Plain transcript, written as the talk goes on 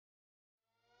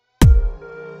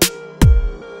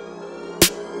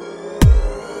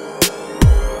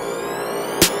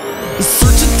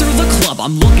club,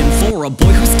 I'm looking for a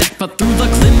boy who's stacked, but through the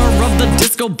glimmer of the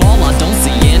disco ball I don't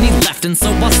see any left. And so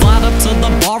I slide up to the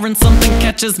bar and something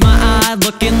catches my eye,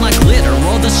 looking like glitter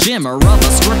or the shimmer of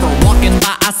a stripper walking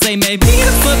by. I say maybe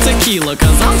it's the tequila,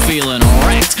 cause I'm feeling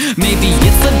wrecked. Maybe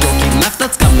it's the dorky laugh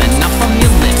that's coming out from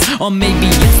your lips, or maybe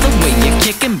it's the way you're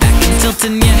kicking back and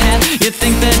tilting your head. You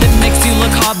think that it makes you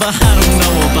look hard, but I don't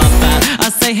know about that. I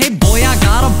say, hey boy, I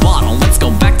got a bottle, let's go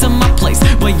back to my place,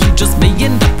 where you just may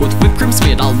end up with whipped cream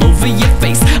spit all over your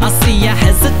face. I see your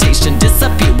hesitation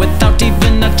disappear without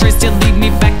even a trace. You lead me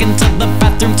back into the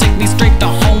bathroom, take me straight to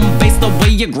home base. The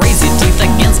way you graze your teeth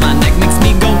against my neck makes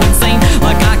me go insane,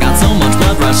 like I got so much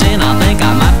blood rushing I think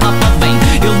I might pop a vein.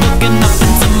 You're looking up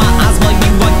into my eyes while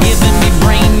you are giving me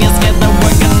brain. You're scared that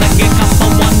we're gonna get caught,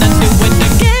 but wanna do it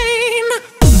again.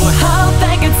 But I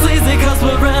think it's sleazy cause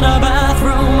we're in a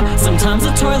bathroom. Sometimes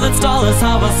a toilet stall is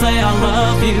how I say I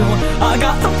love you. I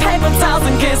got the paper towels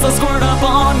in case I squirt up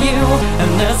on you, and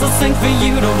there's a sink for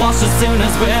you to wash as soon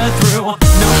as we're through.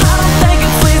 No, I don't think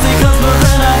it's sleazy cause we're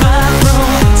in a bathroom.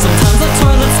 Sometimes a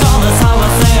toilet stall is how I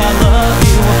say I love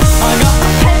you. I got the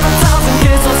paper towels in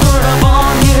case I squirt up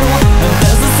on you, and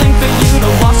there's a sink for you to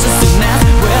wash as soon as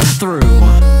we're through.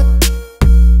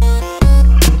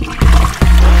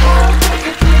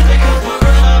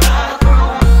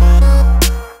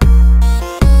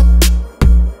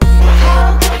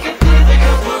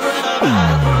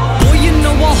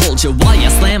 While you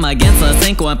slam against the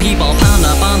sink when people pound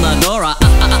up on the door, I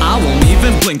won't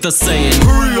even blink the saying,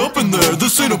 hurry up in there,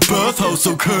 this ain't a bathhouse,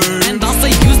 okay? And I'll say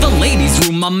use the ladies'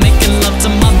 room, I'm making love to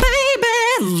my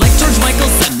baby. Like George Michael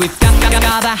said, we've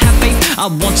gotta have faith. I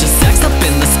want you sex up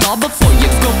in the stall before you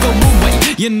go away.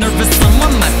 You're nervous,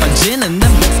 someone might budge in and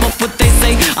then whip up what they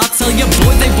say. I'll tell you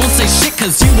boy, they won't say shit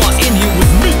cause you are in here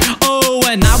with me. Oh,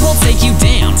 and I will take you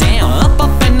down,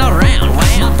 up and around.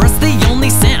 My breath's the only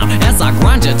sound as I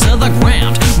grind you to the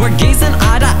ground. We're gazing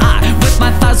eye to eye with my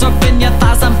thighs up in your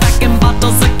thighs. I'm packing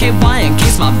bottles of KY in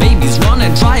case my baby's running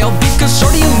dry. Oh, because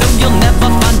shorty, you know you'll never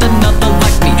find another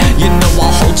like me. You know I'll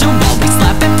hold you while we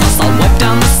slap it, plus I'll wipe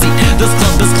down the seat. This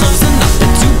club is closing up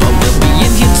at 2, but we'll be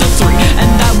in here till 3, and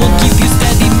I will keep you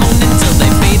steady moaning till they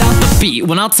fade out the beat.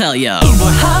 When I'll tell you,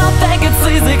 but I think it's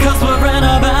sleazy cause we're in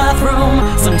a bathroom.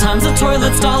 Sometimes a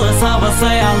toilet stall is how I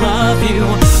say I love you.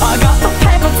 I got the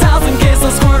paper towels in case I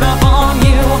squirt up on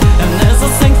you, and there's a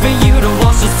sink for you to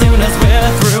wash as soon as we're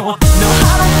through. No,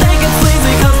 I don't think it's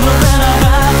sleazy cause we're in a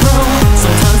bathroom.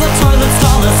 Sometimes a toilet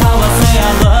stall is how I say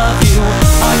I love you.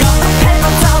 I got the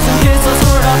paper towels in case I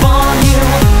squirt up on you,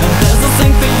 and there's a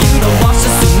sink for you to wash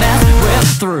as soon as we're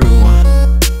through.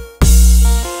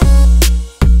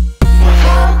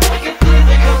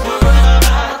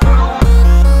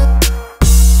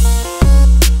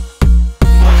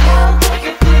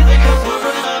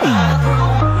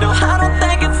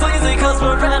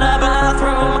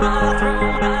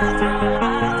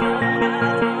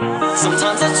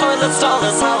 Sometimes a toilet stall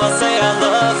is how I say I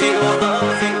love you.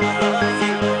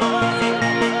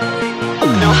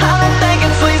 No, I don't think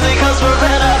it's sleazy cause we're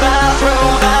in